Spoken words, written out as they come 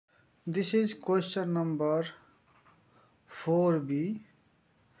This is question number 4b,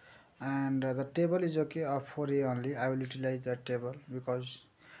 and the table is okay of 4a only. I will utilize that table because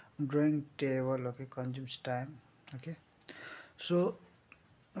drawing table okay consumes time. Okay, so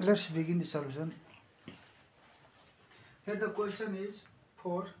let's begin the solution. Here the question is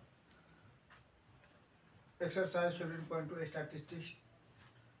for exercise 15.2 statistics,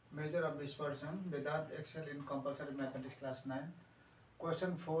 measure of dispersion. Vedanta excel in compulsory mathematics class 9.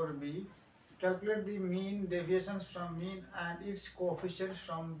 Question 4b, calculate the mean deviations from mean and its coefficients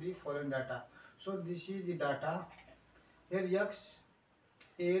from the following data. So this is the data. Here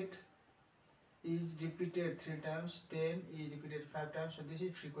x8 is repeated 3 times, 10 is repeated 5 times, so this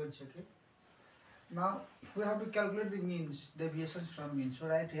is frequency. Okay, now we have to calculate the means deviations from mean. So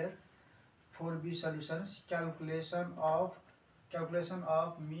right here 4b solutions, calculation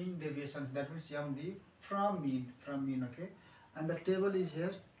of mean deviations, that means MD from mean. Okay, and the table is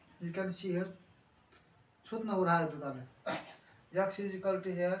here. You can see here x is equal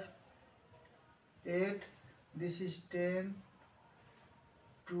to here 8, this is 10,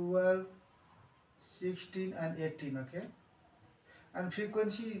 12, 16 and 18. Okay, and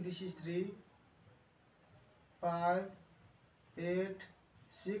frequency this is 3, 5, 8,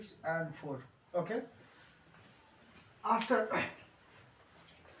 6 and 4. Okay, after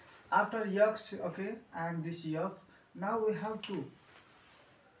x, okay, and this f, now we have to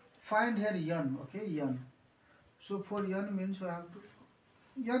find here n. Okay, n. So for n means we have to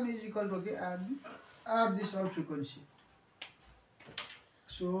n is equal to, okay, and add this all frequency.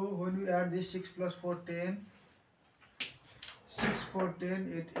 So when we add this 6 plus 4 10, 6 4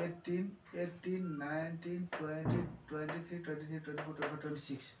 10 8 18 18 19 20 23 23 24 25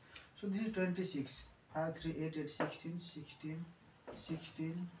 26. So this is 26. 5 3 8 8 16 16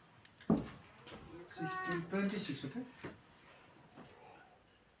 16 16 26. Okay,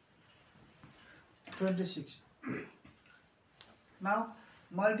 26. Now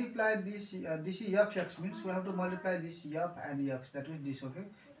multiply this this is f(x), means we have to multiply this f and x, that means this. Okay,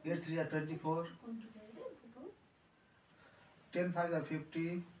 8 3 are 24, 10 5 are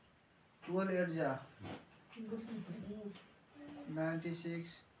 50, 12 8 are 96,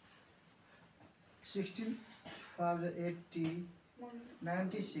 16 5 are 80,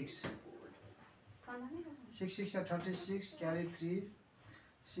 96, 6 6 are 36, carry 3,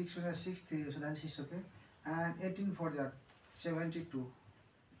 6 1 are 6 3, so 96. Okay, and 18 4 are 72,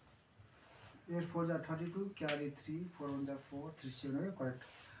 8 4 are 32, carry 3, 4 1 are 4, 3 7. Okay, correct.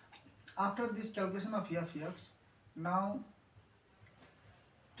 After this calculation of f(x), now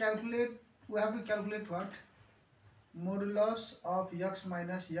we have to calculate what? Modulus of x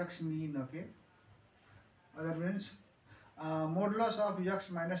minus x mean. Okay, that means modulus of x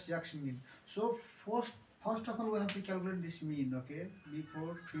minus x mean. So first of all we have to calculate this mean. Okay,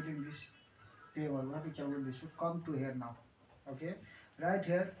 before filling this table we have to calculate this. So come to here now. Okay, right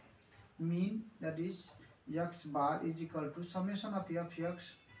here mean, that is x bar is equal to summation of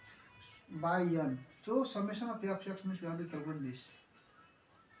f(x) by n. So summation of f(x) means we have to calculate this.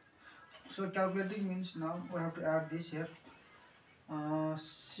 So calculating means now we have to add this here.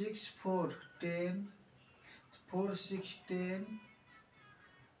 6 4 10, 4 6 10,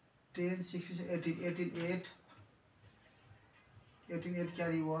 10 6 6 18, 18 8, 18 8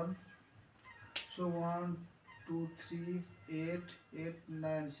 carry 1. So 1 2 3 8 8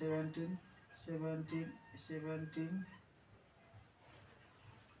 9 17, 17 17,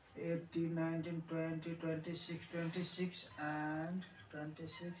 18 19 20 26 26 and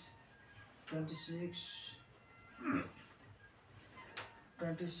 26 26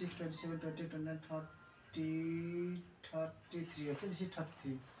 26 27 20 29 30 33. Okay, this is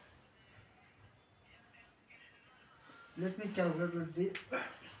 33. Let me calculate with the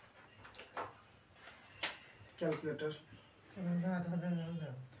calculator.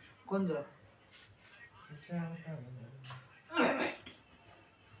 Konja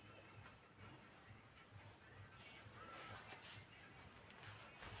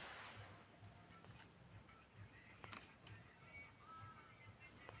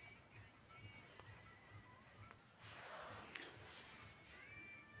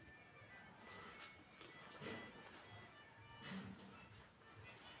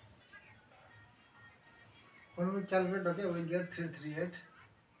when we calculate, okay, we get 338.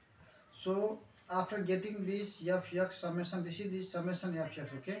 So after getting this f(x) summation, this is the summation f(x).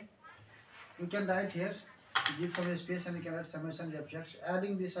 Okay, we can write here, give some space and you can write summation f(x).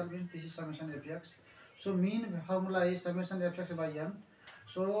 Adding this all means this is summation f(x). So mean formula is summation f(x) by n.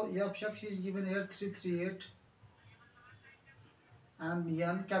 So f(x) is given here 338 and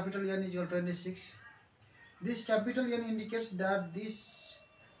n, capital N is equal to 26. This capital N indicates that this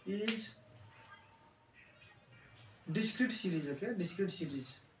is discrete series. Okay, discrete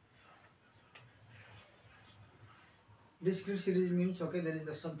series. Discrete series means, okay, there is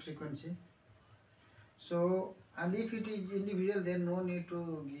the some frequency. So, and if it is individual, then no need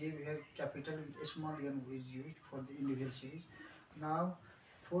to give here capital, small n is used for the individual series. Now,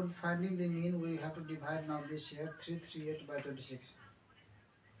 for finding the mean, we have to divide now this here 338 by 26.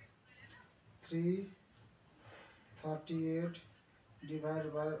 338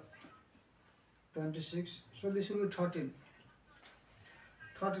 divided by 26. So this will be 13.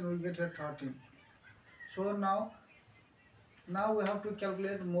 13 we get here 13. So now we have to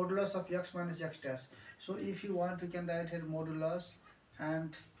calculate modulus of x minus x dash. So if you want, you can write here modulus,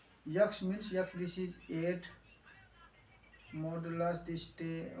 and x means x, this is 8, modulus this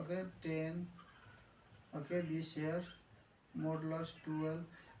 10, okay, 10, okay, this here modulus 12,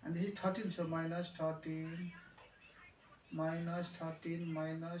 and this is 13, so minus 13, minus 13,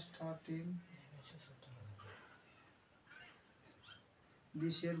 minus 13,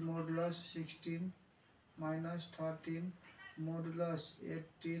 this here modulus 16, minus 13, modulus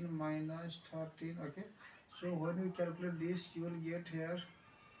 18, minus 13, okay. So when we calculate this, you will get here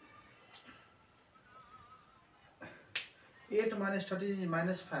 8 minus 13 is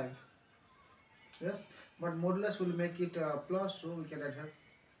minus 5, yes, but modulus will make it plus, so we can write here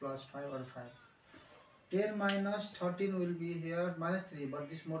plus 5 or 5. 10 minus 13 will be here minus 3, but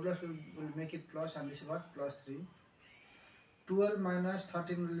this modulus will make it plus, and this is what, plus 3. 12 minus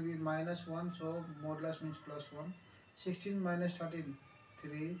 13 will be minus 1, so modulus means plus 1. 16 minus 13,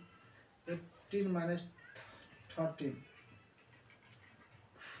 3. 18 minus 13,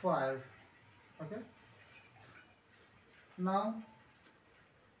 5. Okay. Now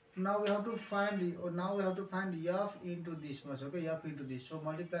we have to find f into this much. Okay, f into this. So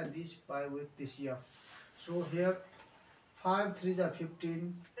multiply this by with this f. So here 5 3s are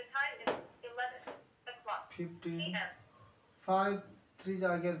 15. The time is 11 o'clock 15. p.m. 5 3s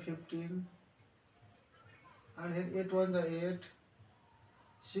are again 15. And here 8 1s are 8.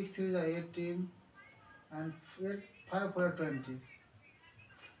 6 3s are 18. And 5 4 are 20.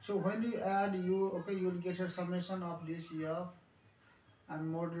 So when you add, you will get a summation of this f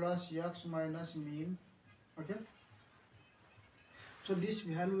and modulus x minus mean. Okay. So this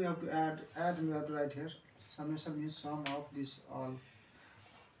value we have to add and we have to write here. Summation means sum of this all.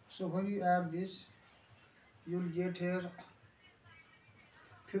 So when you add this, you will get here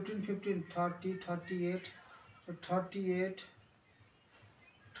 15 15 30 38. So 38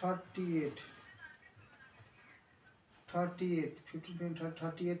 38 38 15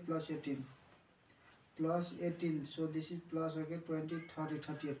 38 plus 18 plus 18. So this is plus, okay, 20 30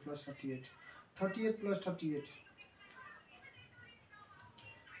 38 plus 38. 38 plus 38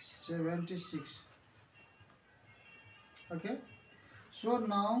 76. Okay. So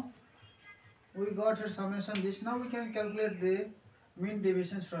now we got here summation this. Now we can calculate the mean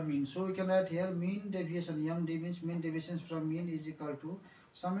deviations from mean. So we can write here mean deviation, MD means mean deviations from mean, is equal to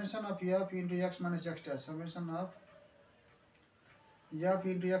summation of f into x minus x dash, summation of f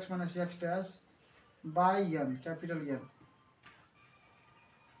into x minus x dash by n, capital N.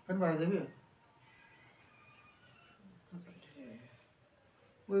 When बढ़ा जाएगी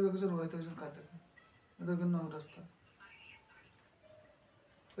वो देखो चलो, वो तो चल काट दे, वो तो कितना हो रास्ता,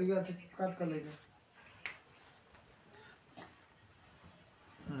 वो क्या थी काट कर लेगा.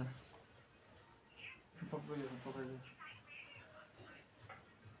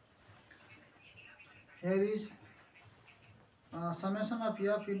 Here is summation of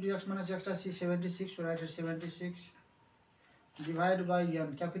f into x minus x dash is 76. So write here 76 divided by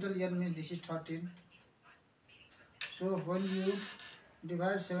n. Capital N means this is 13. So when you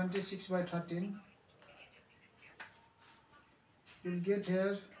divide 76 by 13, you will get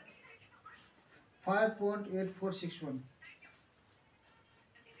here 5.8461.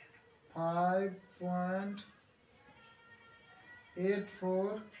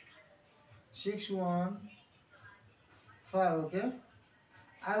 5.8461. 5. Okay,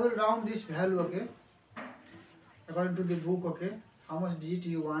 I will round this value, okay, according to the book. Okay, how much digit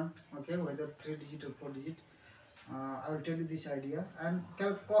you want, okay, whether 3 digit or 4 digit, I will tell you this idea. And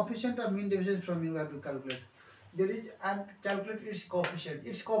coefficient of mean deviation from mean we have to calculate. There is, and calculate its coefficient.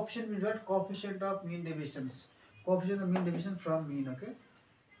 Its coefficient means what? Coefficient of mean deviations. Coefficient of mean deviation from mean, okay,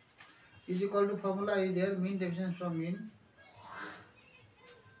 is equal to, formula is there, mean deviation from mean.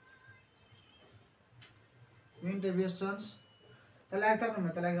 Mean deviations,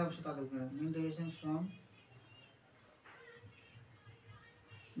 mean deviations from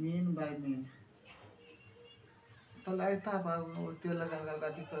mean by mean. तो लगता है वो तेल लगा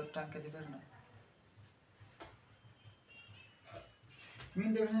दिखा टांग के दिखा ना.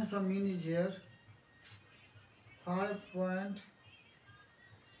 Mean deviation from mean is here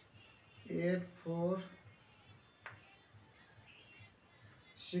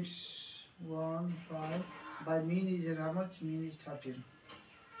 5.84615 by mean is here how much? Mean is 13.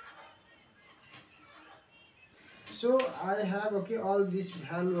 So I have okay all this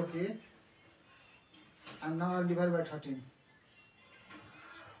value okay, and now I'll divide by 13.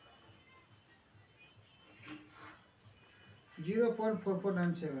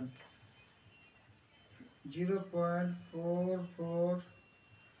 0.4497,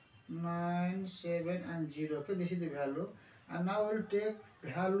 0.4497 and 0. Okay, this is the value, and now we'll take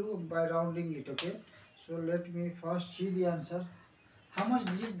value by rounding it. Okay, so let me first see the answer. How much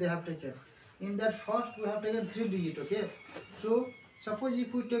digit they have taken? In that first we have taken 3 digit. Okay, so suppose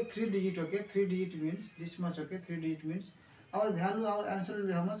if we take 3 digit, okay, 3 digit means this much. Okay, 3 digit means our value, our answer will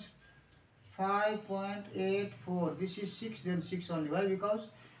be how much? 5.84. This is 6, then 6 only. Why? Because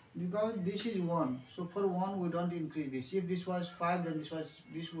this is 1. So for 1 we don't increase this. If this was 5, then this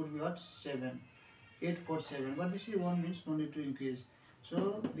would be what? 7. 847. But this is 1 means no need to increase.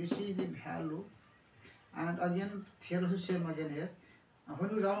 So this is the value. And again here also same again here.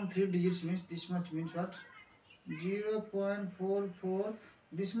 When we round 3 digits means this much means what? 0.44.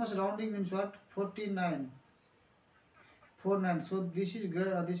 This much rounding means what? 49. 49. So this is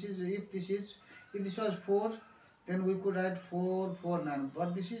if this was 4, then we could write 449.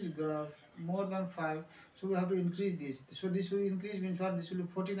 But this is more than 5, so we have to increase this. So this will increase means what? This will be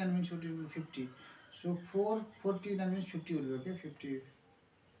 49 means it will be 50. So 449 means 50 will be okay. 50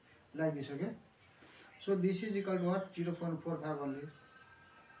 like this. Okay. So this is equal to what? 0.45 only.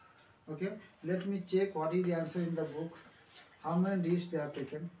 Okay. Let me check what is the answer in the book. How many digits they have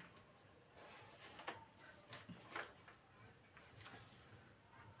taken?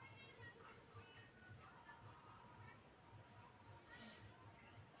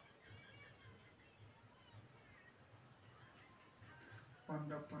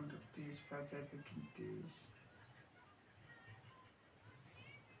 Panda 30, 5, 15, 30.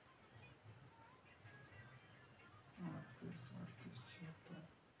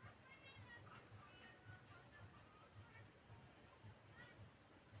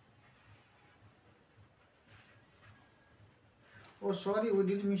 Oh, sorry, we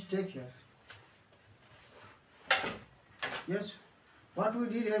did mistake here. Yes, what we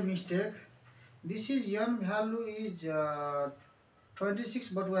did here mistake. This is n value is 26,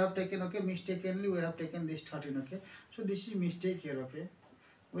 but we have taken okay mistakenly we have taken this 13. Okay, so this is mistake here. Okay,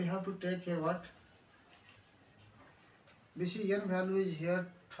 we have to take here what? This is n value is here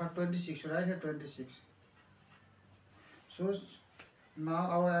 26, right here 26. So now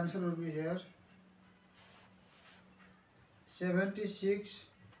our answer will be here 76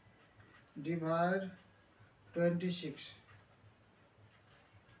 divide 26.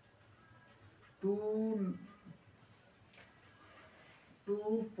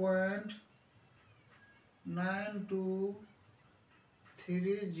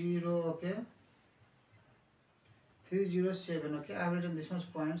 2.9230. okay, 307. okay, I have written this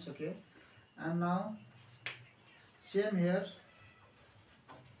much points. Okay, and now same here.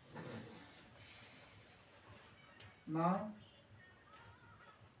 Now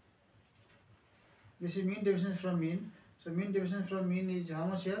this is mean division from mean. So mean division from mean is how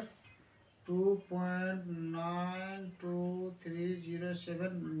much here?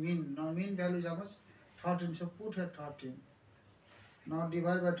 2.92307 mean. Now mean value is how much? 13. So put here 13. Now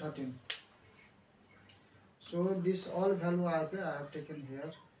divide by 13. So this all value I have taken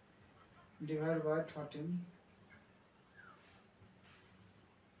here. Divide by 13.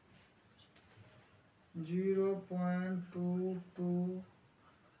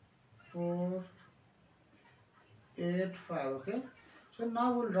 0.22485. okay. So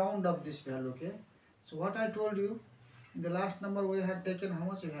now we'll round up this value. Okay, so what I told you, in the last number we had taken how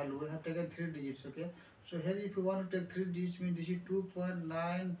much value? We have taken 3 digits. Okay, so here if you want to take 3 digits means this is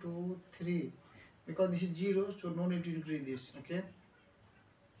 2.923, because this is 0, so no need to increase this. Okay,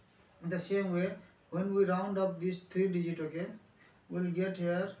 in the same way when we round up this 3 digit, okay, we'll get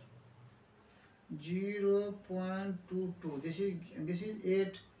here 0.22. This is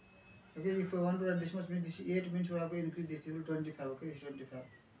 8. Okay, if I want to write this much means this is 8 means we have to increase this to 25. Okay, this is 25.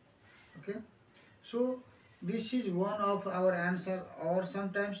 Okay, so this is one of our answer, or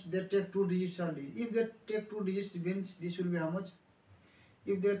sometimes they take 2 digits only. If they take 2 digits means this will be how much?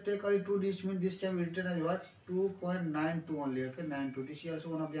 If they take only 2 digits means this can be written as what? 2.92 only. Okay, 92. This is also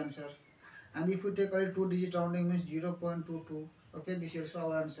one of the answer. And if we take only 2 digit rounding means 0.22. okay, this is also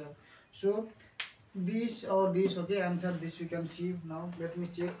our answer. So this or this, okay, answer this we can see. Now let me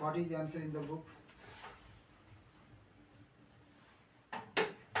check what is the answer in the book.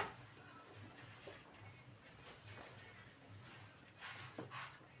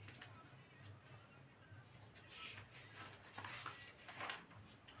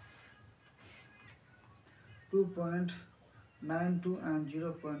 2.92 and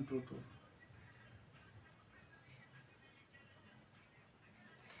 0.22.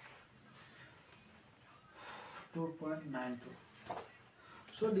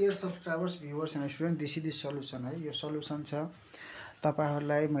 So dear subscribers, viewers and students, this is the solution है. यो solution छ.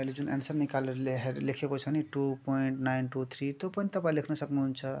 तपाईहरुलाई मैले जुन answer निकालेर लेखेको छ नि 2.923 त्यो पनि तपाई लेख्न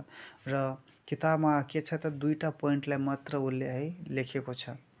सक्नुहुन्छ र किताबमा के छ त दुईटा पोइन्टलाई मात्र उले है लेखेको छ.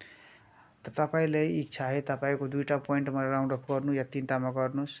 त तपाईले इच्छा है तपाईको दुईटा पोइन्टमा राउन्ड अफ गर्नु या तीनटामा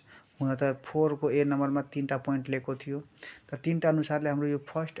गर्नुस्. हुन त 4 को ए नम्बरमा तीनटा पोइन्ट लेखेको थियो. त तीनटा अनुसारले हाम्रो यो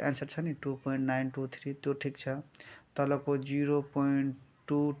फर्स्ट एन्सर छ नि 2.923 त्यो ठीक छ. तलको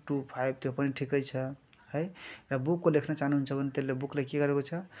 0.225 त्यो पनि ठिकै छ है. र बुकको लेख्न चाहनुहुन्छ भने त्यसले बुकले के गरेको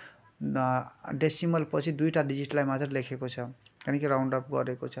छ डेसिमल पछि दुईटा डिजिटलाई मात्र लेखेको छ यानी कि राउन्ड अफ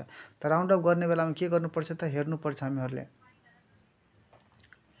गरेको छ. त राउन्ड अफ गर्ने बेलामा के गर्नुपर्छ त हेर्नु पर्छ हामीहरुले.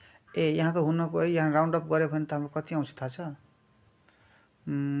 ए यहाँ त हुनको है यहाँ राउन्ड अफ गरे भने त हाम्रो कति आउँछ थाहा छ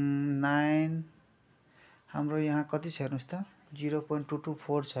 9 हाम्रो यहाँ कति छ हेर्नुस् त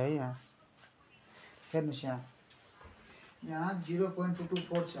 0.224 छ है यहाँ हेर्नुस् यहाँ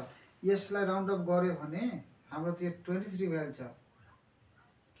 0.224 छ. यसलाई राउन्ड अफ गर्यो भने हाम्रो त्यो 23 भ्यालु छ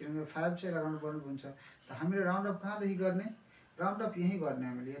किनभने 5 चाहिँ राउन्ड अफ गर्नु हुन्छ. त हामीले राउन्ड अफ कहाँदेखि गर्ने राउन्ड अफ यही गर्ने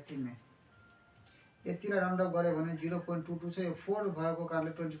हामीले यतिमै यतिलाई राउन्ड अफ गरे भने 0.22 चाहिँ 4 भएको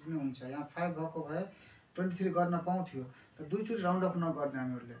कारणले 22 नै हुन्छ. यहाँ 5 भएको भए 23 गर्न पाउँथ्यो. त दुईचोटी राउन्ड अफ नगर्ने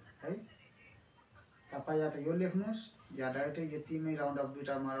हामीहरुले है. तपाई या त यो लेख्नुस् या डाइरेक्टै यतिमै राउन्ड अफ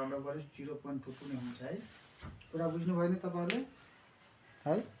दुईटामा राउन्ड अफ गरेस् 0.22 नै हुन्छ है. कुरा बुझ्नु भयो नि तपाईहरुले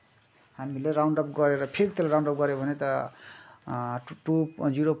है. हामीले राउन्ड अफ गरेर फेरि त्यसलाई राउन्ड अफ गर्यो भने त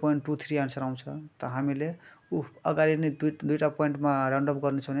 0.23 आन्सर आउँछ. त हामीले अगाडि नै दुईटा पोइन्टमा राउन्ड अफ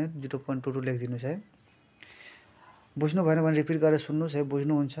गर्नु छ भने 0.22 लेखिदिनुस् है. बुझ्नु भएन भने रिपिट गरेर सुन्नुस् है.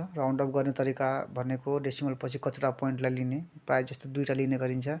 बुझ्नुहुन्छ राउन्ड अफ गर्ने तरिका भनेको डेसिमल पछि कतिवटा पोइन्टलाई लिने प्राय जस्तो दुईटा लिने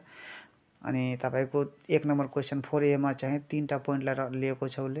गरिन्छ. अनि तपाईको 1 नम्बर क्वेशन 4A मा चाहिँ तीनटा पोइन्टलाई लिएको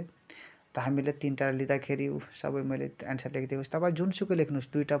छ उले. त हामीले तीनटा लिँदाखेरि सबै मैले एन्सर लेखिदिएको छु. तपाई जुनसुकै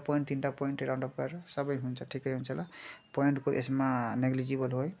लेख्नुस् दुईटा पोइन्ट तीनटा पोइन्ट राउन्ड अफ गरेर सबै हुन्छ ठिकै हुन्छ ल. पोइन्टको यसमा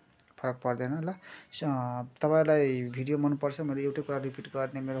नेग्लिजिबल हो है फरक पर्दैन ल. तपाईलाई भिडियो मन पर्छ मैले एउटै कुरा रिपिट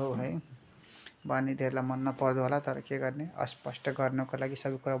गर्ने मेरो हो है. बानी धेरैलाई मन नपर्दो होला तर के गर्ने अस्पष्ट गर्नको लागि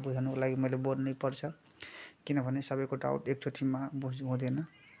सबै कुरा बुझाउनको लागि मैले बोल्नै पर्छ किनभने सबैको डाउट एकचोटीमा हुँदैन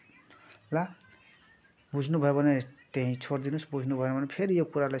ल. बुझ्नु भयो भने त्यही छोड्दिनुस्. बुझ्नु भएन भने फेरि यो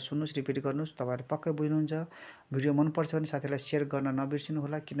कुरालाई सुन्नुस् रिपिट गर्नुस्. तपाईहरुले पक्कै बुझ्नुहुन्छ. भिडियो मन पर्छ भने साथीलाई शेयर गर्न नबिर्सिनु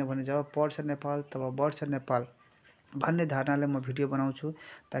होला किनभने जब पढ्छ नेपाल तब बढ्छ नेपाल भन्ने धारणाले म भिडियो बनाउँछु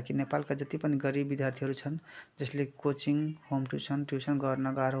ताकि नेपालका जति पनि गरिब विद्यार्थीहरु छन् जसले कोचिङ होम ट्युसन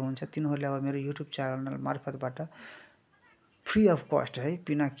गर्न गाह्रो हुन्छ तिनीहरुले अब मेरो YouTube channel मार्फतबाट free of cost है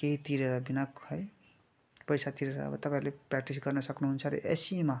बिना केही तिरेर बिना है पैसा तिरेर अब तपाईहरुले प्र्याक्टिस गर्न सक्नुहुन्छ र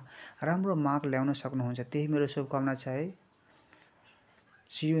एससीमा राम्रो मार्क ल्याउन सक्नुहुन्छ. त्यही मेरो शुभकामना छ है.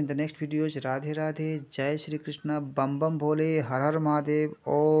 See you in the next videos. Radhe Radhe. जय श्री कृष्ण. बम बम भोले. हर हर महादेव.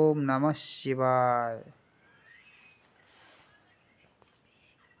 ओम नमः शिवाय.